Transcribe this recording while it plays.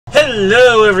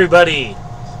Hello everybody,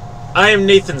 I am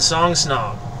Nathan Song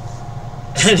Snob,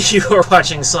 and you are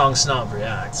watching Song Snob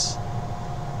Reacts.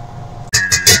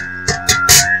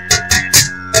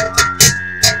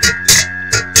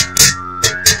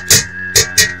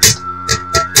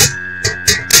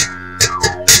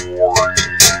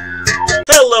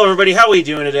 Hello everybody, how are we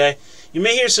doing today? You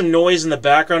may hear some noise in the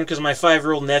background because my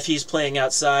 5-year-old nephew's playing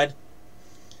outside.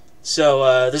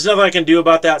 So there's nothing I can do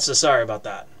about that, so sorry about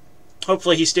that.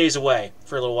 Hopefully he stays away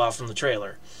for a little while from the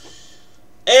trailer.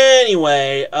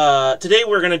 Anyway, today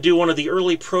we're going to do one of the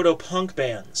early proto-punk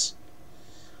bands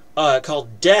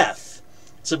called Death.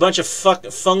 It's a bunch of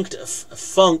funked,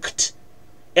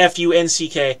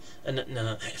 F-U-N-C-K,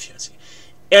 no,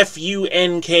 F-U-N-K-E-D,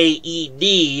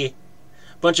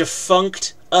 bunch of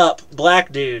funked up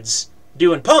black dudes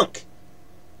doing punk,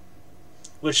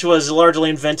 which was largely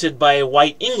invented by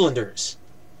white Englanders.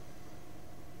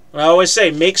 I always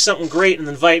say, make something great and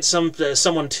invite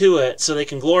someone to it so they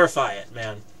can glorify it,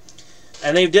 man.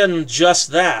 And they've done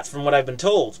just that, from what I've been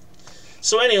told.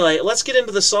 So anyway, let's get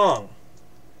into the song.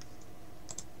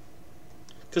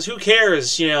 Because who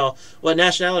cares, you know, what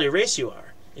nationality or race you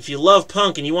are? If you love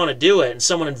punk and you want to do it, and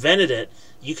someone invented it,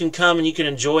 you can come and you can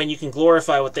enjoy and you can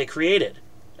glorify what they created.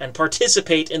 And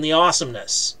participate in the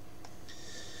awesomeness.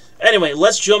 Anyway,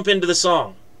 let's jump into the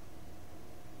song.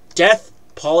 Death,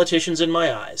 Politicians in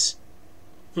My Eyes.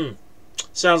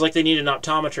 Sounds like they need an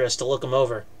optometrist to look them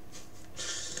over.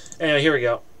 Anyway, here we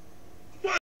go.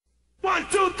 1,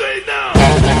 2, 3, now!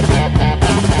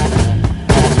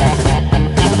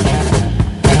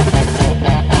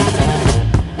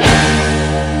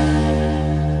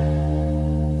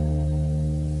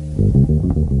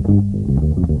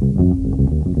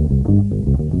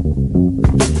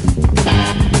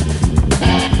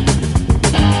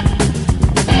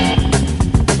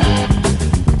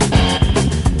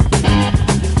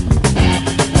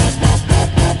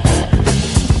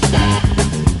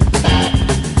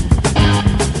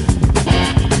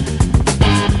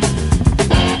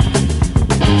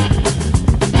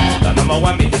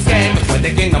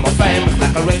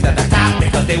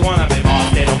 They wanna be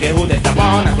boss, they don't care who they step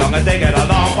on, as long as they get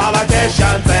along.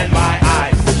 Politicians in my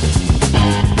eyes.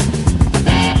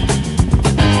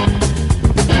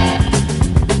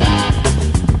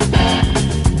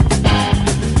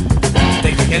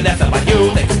 They could care less about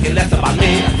you, they could care less about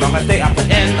me, as long as they are put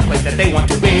in the place that they want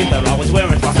to be. They're always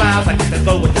wearing small smiles, I guess they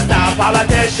go with the style.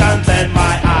 Politicians in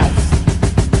my eyes.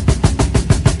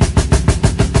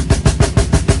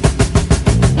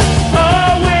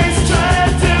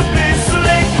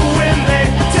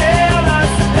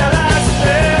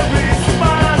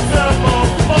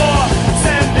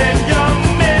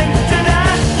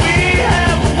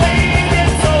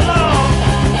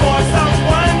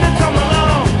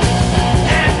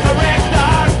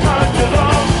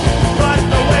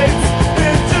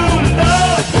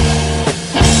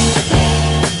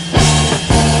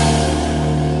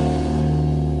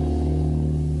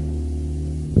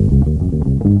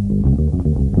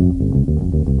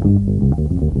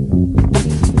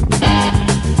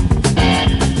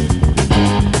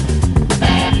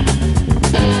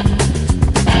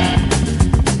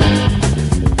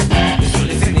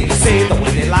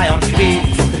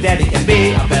 Daddy can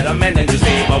be a better man than you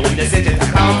see, but when decisions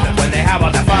come, that's when they have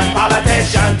all the fun.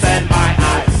 Politicians in my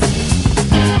eyes.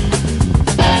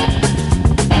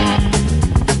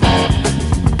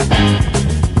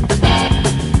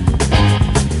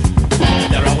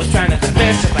 They're always trying to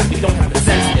convince, just like we don't have the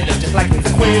sense. They look just like kings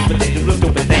and queens, but they do look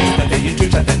stupid things. But then you do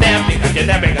shut to them because you're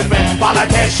their biggest friends.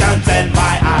 Politicians in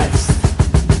my eyes.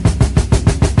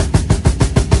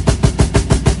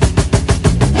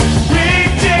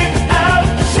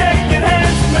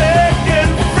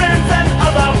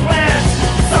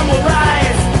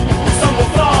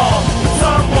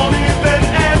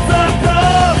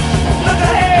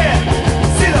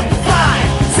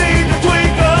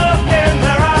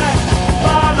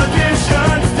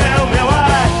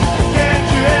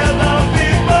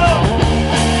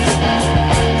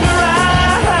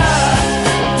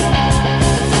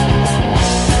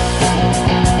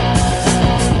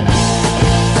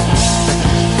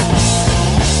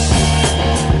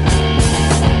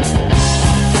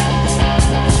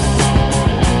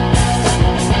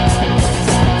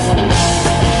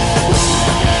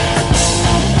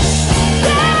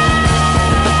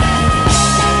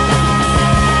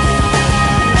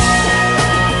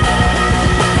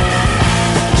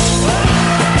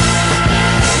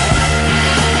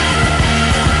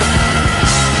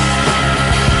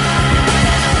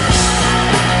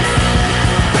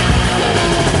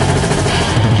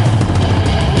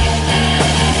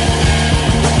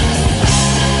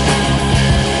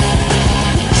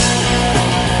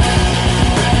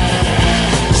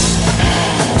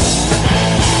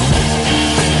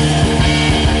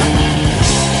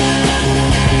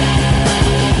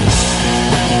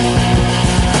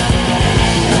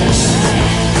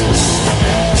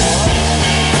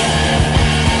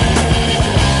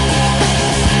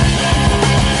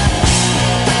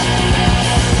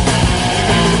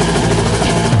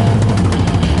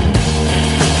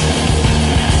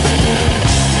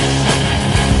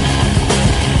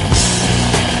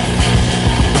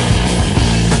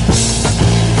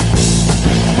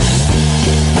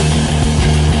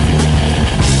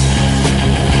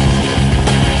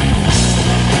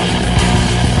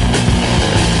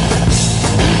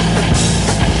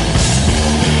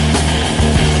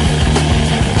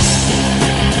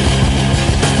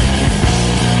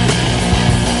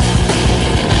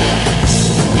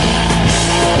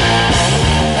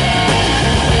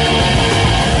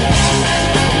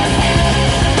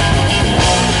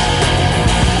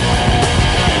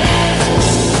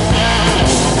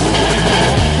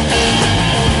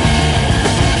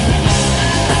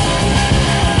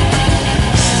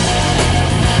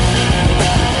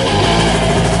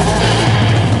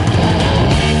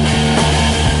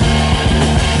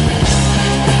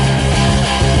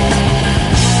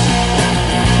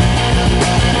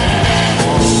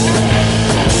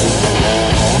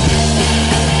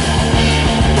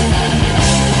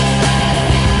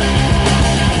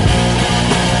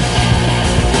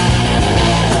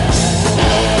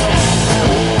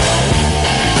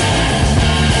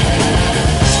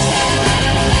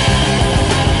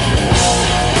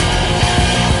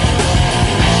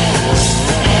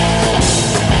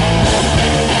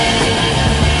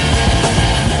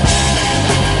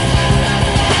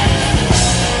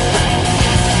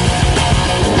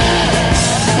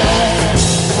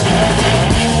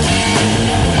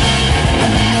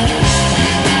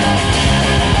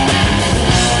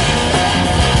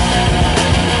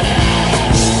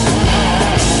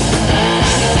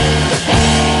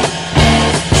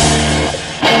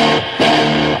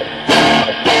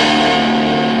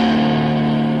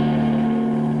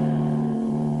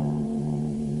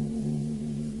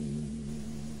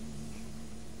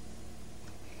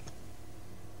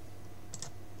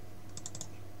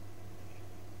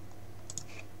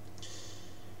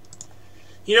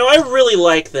 You know, I really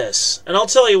like this, and I'll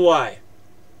tell you why.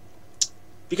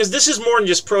 Because this is more than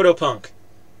just proto-punk.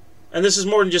 And this is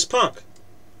more than just punk.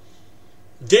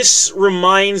 This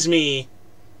reminds me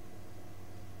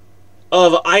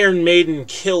of Iron Maiden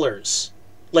Killers.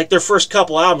 Like their first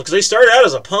couple albums, because they started out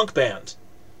as a punk band.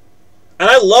 And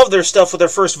I love their stuff with their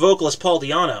first vocalist, Paul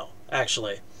Di'Anno,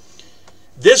 actually.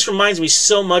 This reminds me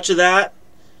so much of that.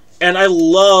 And I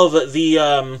love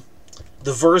the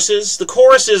verses. The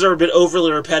choruses are a bit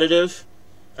overly repetitive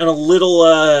and a little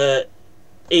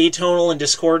atonal and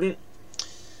discordant.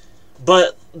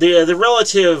 But the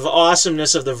relative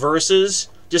awesomeness of the verses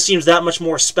just seems that much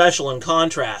more special in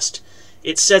contrast.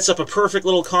 It sets up a perfect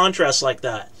little contrast like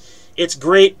that. It's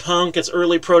great punk, it's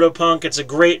early proto-punk, it's a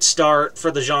great start for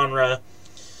the genre.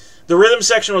 The rhythm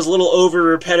section was a little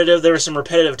over-repetitive. There were some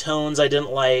repetitive tones I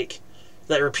didn't like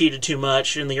that repeated too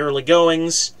much in the early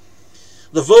goings.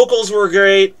 The vocals were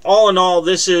great. All in all,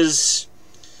 this is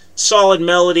solid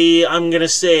melody. I'm going to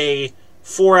say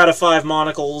 4 out of 5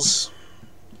 monocles.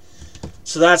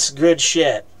 So that's good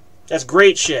shit. That's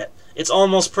great shit. It's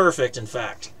almost perfect, in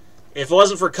fact. If it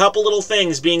wasn't for a couple little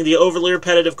things being the overly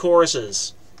repetitive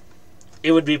choruses,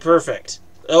 it would be perfect.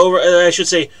 I should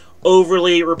say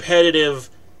overly repetitive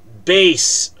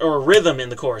bass or rhythm in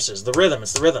the choruses. The rhythm,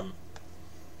 it's the rhythm.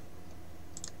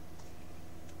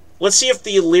 Let's see if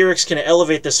the lyrics can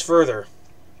elevate this further.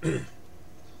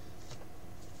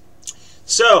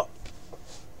 So,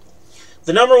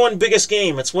 the #1 biggest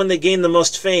game, it's when they gain the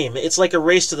most fame. It's like a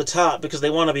race to the top because they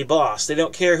want to be boss. They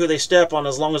don't care who they step on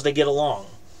as long as they get along.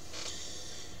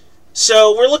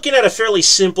 So, we're looking at a fairly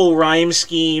simple rhyme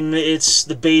scheme. It's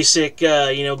the basic,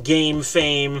 game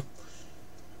fame.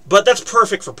 But that's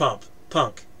perfect for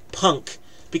punk.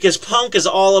 Because punk is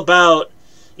all about,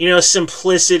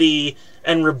 simplicity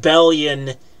and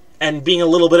rebellion and being a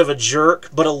little bit of a jerk,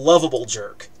 but a lovable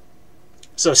jerk.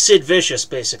 So Sid Vicious,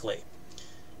 basically.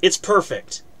 It's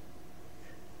perfect.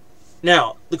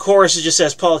 Now, the chorus just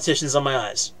says, politicians on my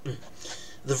eyes.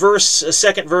 The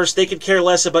second verse, they could care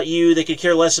less about you, they could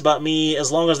care less about me,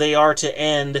 as long as they are to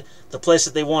end the place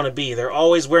that they want to be. They're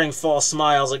always wearing false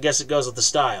smiles, I guess it goes with the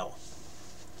style.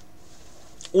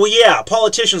 Well, yeah,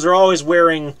 politicians are always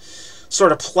wearing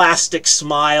sort of plastic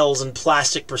smiles and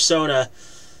plastic persona.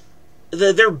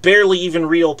 They're barely even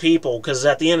real people, because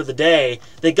at the end of the day,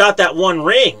 they got that one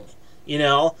ring,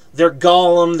 They're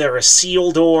Gollum, they're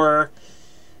Isildur,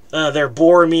 they're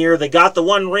Boromir. They got the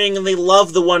one ring, and they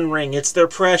love the one ring. It's their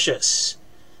precious.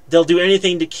 They'll do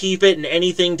anything to keep it and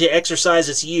anything to exercise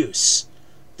its use.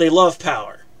 They love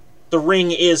power. The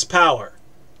ring is power.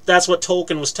 That's what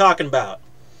Tolkien was talking about.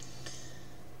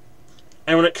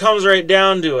 And when it comes right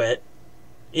down to it,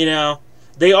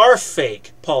 they are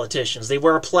fake politicians. They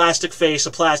wear a plastic face,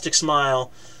 a plastic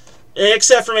smile,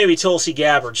 except for maybe Tulsi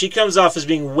Gabbard. She comes off as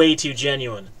being way too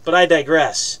genuine. But I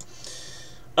digress.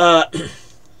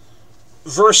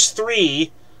 Verse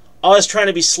 3, always trying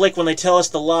to be slick when they tell us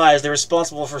the lies. They're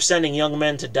responsible for sending young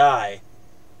men to die.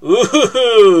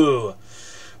 Ooh!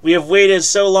 We have waited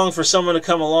so long for someone to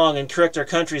come along and correct our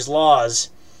country's laws,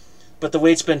 but the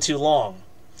wait's been too long.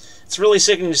 It's really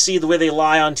sickening to see the way they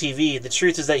lie on TV. The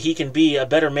truth is that he can be a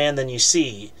better man than you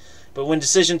see. But when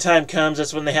decision time comes,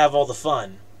 that's when they have all the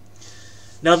fun.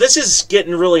 Now, this is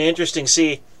getting really interesting.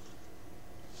 See,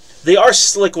 they are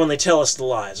slick when they tell us the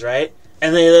lies, right?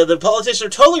 And the politicians are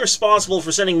totally responsible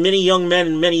for sending many young men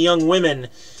and many young women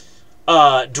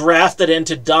drafted in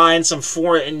to die in some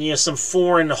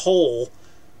foreign hole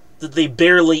that they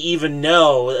barely even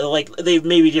know. Like, they've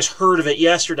maybe just heard of it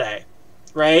yesterday,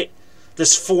 right?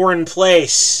 This foreign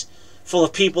place full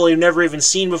of people they've never even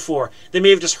seen before. They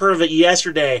may have just heard of it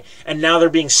yesterday, and now they're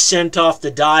being sent off to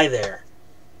die there.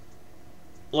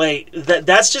 Like,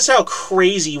 that's just how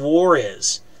crazy war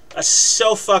is. That's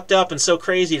so fucked up and so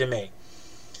crazy to me.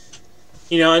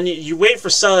 And you wait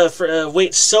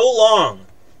wait so long,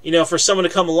 for someone to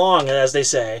come along, as they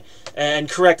say, and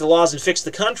correct the laws and fix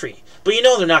the country. But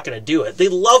they're not going to do it. They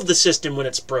love the system when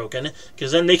it's broken,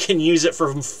 because then they can use it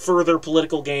for further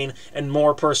political gain and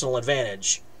more personal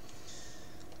advantage.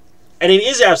 And it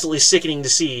is absolutely sickening to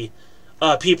see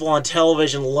people on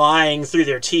television lying through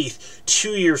their teeth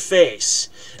to your face.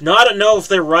 Now, I don't know if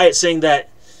they're right saying that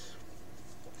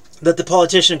the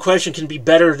politician in question can be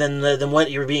better than what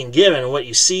you're being given and what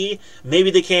you see. Maybe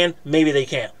they can, maybe they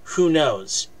can't. Who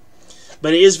knows?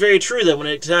 But it is very true that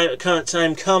when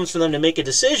time comes for them to make a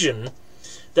decision,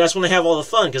 that's when they have all the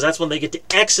fun, because that's when they get to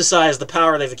exercise the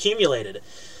power they've accumulated.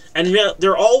 And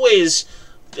they're always,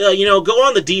 go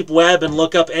on the deep web and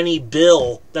look up any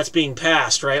bill that's being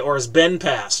passed, right, or has been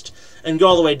passed, and go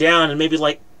all the way down and maybe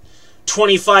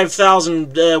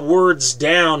 25,000 words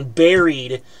down,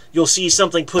 buried, you'll see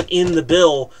something put in the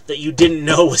bill that you didn't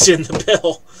know was in the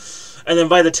bill. And then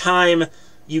by the time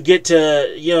you get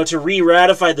to, to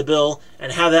re-ratify the bill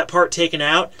and have that part taken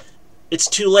out, it's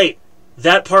too late.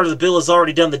 That part of the bill has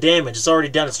already done the damage. It's already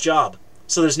done its job.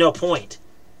 So there's no point.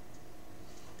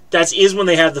 That is when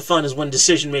they have the fun, is when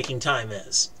decision-making time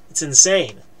is. It's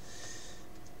insane.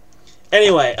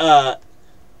 Anyway,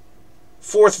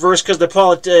 fourth verse, because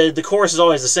the chorus is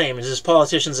always the same. It's just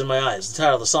Politicians in My Eyes, the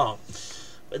title of the song.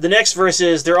 The next verse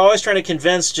is, they're always trying to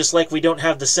convince just like we don't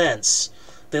have the sense.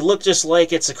 They look just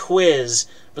like it's a quiz,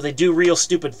 but they do real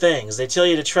stupid things. They tell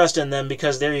you to trust in them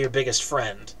because they're your biggest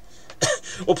friend.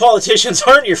 Well, politicians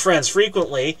aren't your friends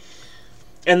frequently,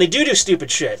 and they do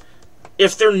stupid shit.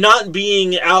 If they're not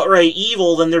being outright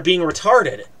evil, then they're being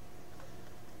retarded.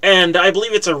 And I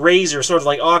believe it's a razor, sort of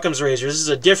like Occam's razor. This is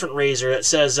a different razor that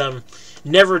says,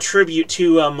 never attribute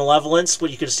to malevolence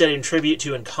what you could instead attribute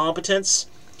to incompetence.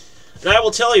 And I will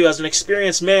tell you, as an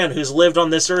experienced man who's lived on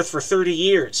this earth for 30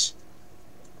 years,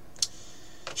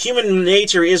 human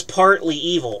nature is partly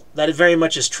evil. That very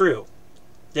much is true.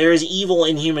 There is evil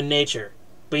in human nature.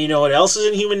 But you know what else is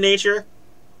in human nature?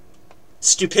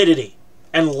 Stupidity.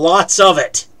 And lots of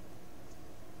it.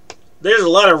 There's a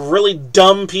lot of really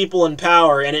dumb people in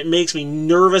power, and it makes me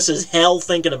nervous as hell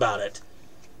thinking about it.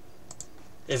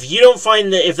 If you don't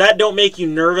find that, if that don't make you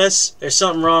nervous, there's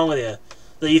something wrong with you.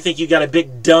 That you think you got a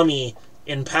big dummy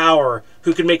in power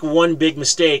who can make one big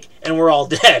mistake and we're all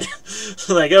dead.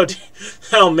 Like,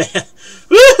 oh man,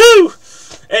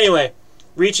 woohoo! Anyway,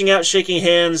 reaching out, shaking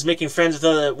hands, making friends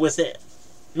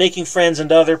making friends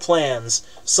and other plans.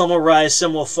 Some will rise,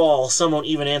 some will fall, some won't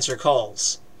even answer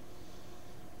calls.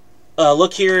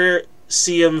 Look here,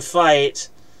 see them fight,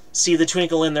 see the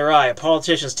twinkle in their eye.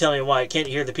 Politicians tell me why I can't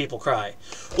hear the people cry.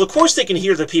 Well, of course they can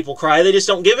hear the people cry, they just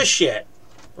don't give a shit,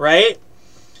 right?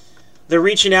 They're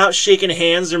reaching out, shaking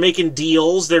hands, they're making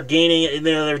deals, they're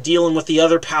dealing with the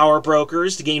other power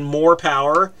brokers to gain more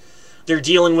power. They're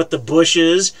dealing with the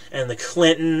Bushes and the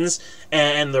Clintons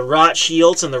and the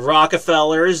Rothschilds and the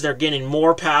Rockefellers. They're getting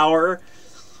more power.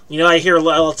 You know,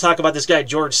 I'll talk about this guy,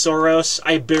 George Soros.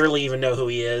 I barely even know who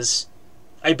he is.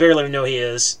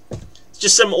 It's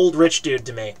just some old rich dude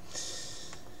to me.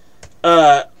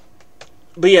 But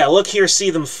yeah, look here, see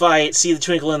them fight, see the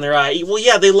twinkle in their eye. Well,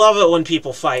 yeah, they love it when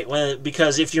people fight,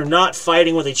 because if you're not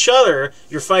fighting with each other,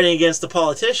 you're fighting against the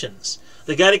politicians.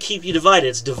 They got to keep you divided.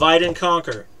 It's divide and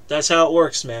conquer. That's how it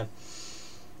works, man.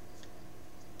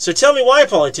 So tell me why,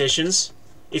 politicians.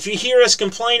 If you hear us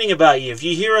complaining about you, if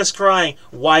you hear us crying,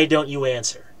 why don't you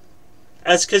answer?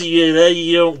 That's because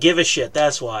you don't give a shit,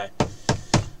 that's why.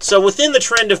 So within the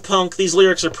trend of punk, these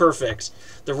lyrics are perfect.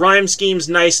 The rhyme scheme's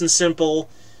nice and simple.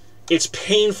 It's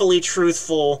painfully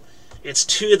truthful. It's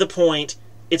to the point.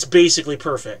 It's basically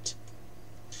perfect.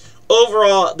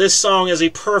 Overall, this song is a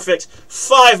perfect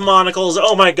 5 monocles.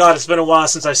 Oh my god, it's been a while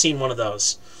since I've seen one of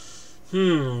those.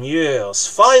 Yes.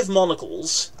 5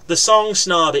 monocles. The song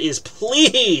Snob is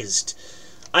pleased.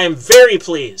 I am very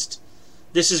pleased.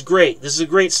 This is great. This is a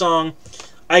great song.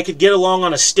 I could get along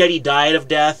on a steady diet of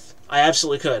death. I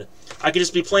absolutely could. I could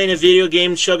just be playing a video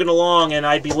game, chugging along, and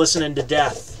I'd be listening to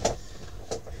death.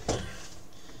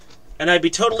 And I'd be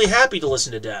totally happy to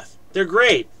listen to death. They're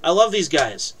great. I love these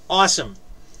guys. Awesome.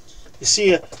 You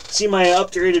see my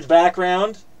updated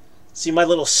background? See my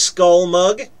little skull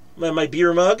mug? My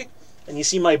beer mug? And you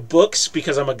see my books,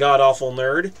 because I'm a god-awful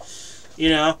nerd. You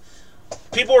know?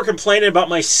 People were complaining about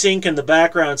my sink in the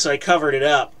background, so I covered it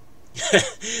up.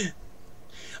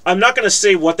 I'm not going to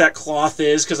say what that cloth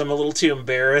is, because I'm a little too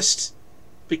embarrassed.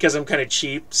 Because I'm kind of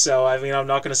cheap, so I'm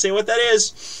not going to say what that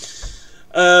is.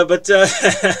 But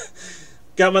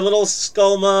got my little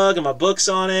skull mug and my books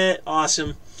on it.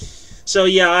 Awesome. So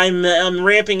yeah, I'm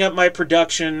ramping up my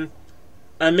production.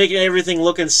 I'm making everything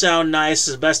look and sound nice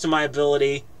to the best of my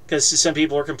ability, because some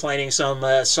people are complaining, so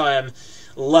I'm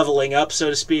leveling up, so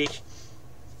to speak.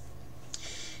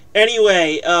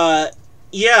 Anyway,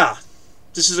 yeah,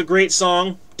 this is a great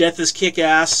song. Death is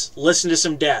kick-ass. Listen to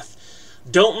some Death.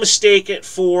 Don't mistake it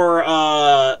for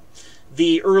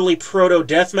the early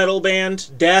proto-death metal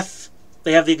band, Death.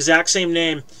 They have the exact same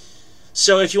name.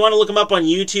 So if you want to look them up on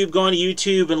YouTube, go on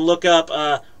YouTube and look up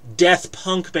Death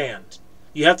Punk Band.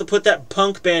 You have to put that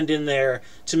punk band in there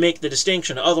to make the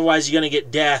distinction. Otherwise, you're going to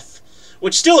get Death,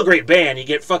 which is still a great band. You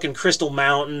get fucking Crystal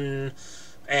Mountain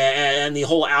and the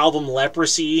whole album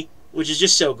Leprosy, which is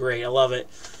just so great. I love it.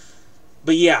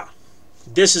 But yeah,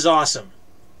 this is awesome.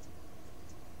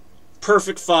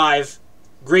 Perfect 5.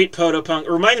 Great proto-punk.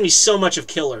 It reminded me so much of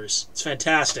Killers. It's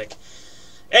fantastic.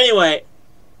 Anyway,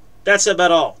 that's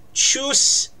about all.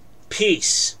 Tschüss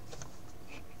Peace.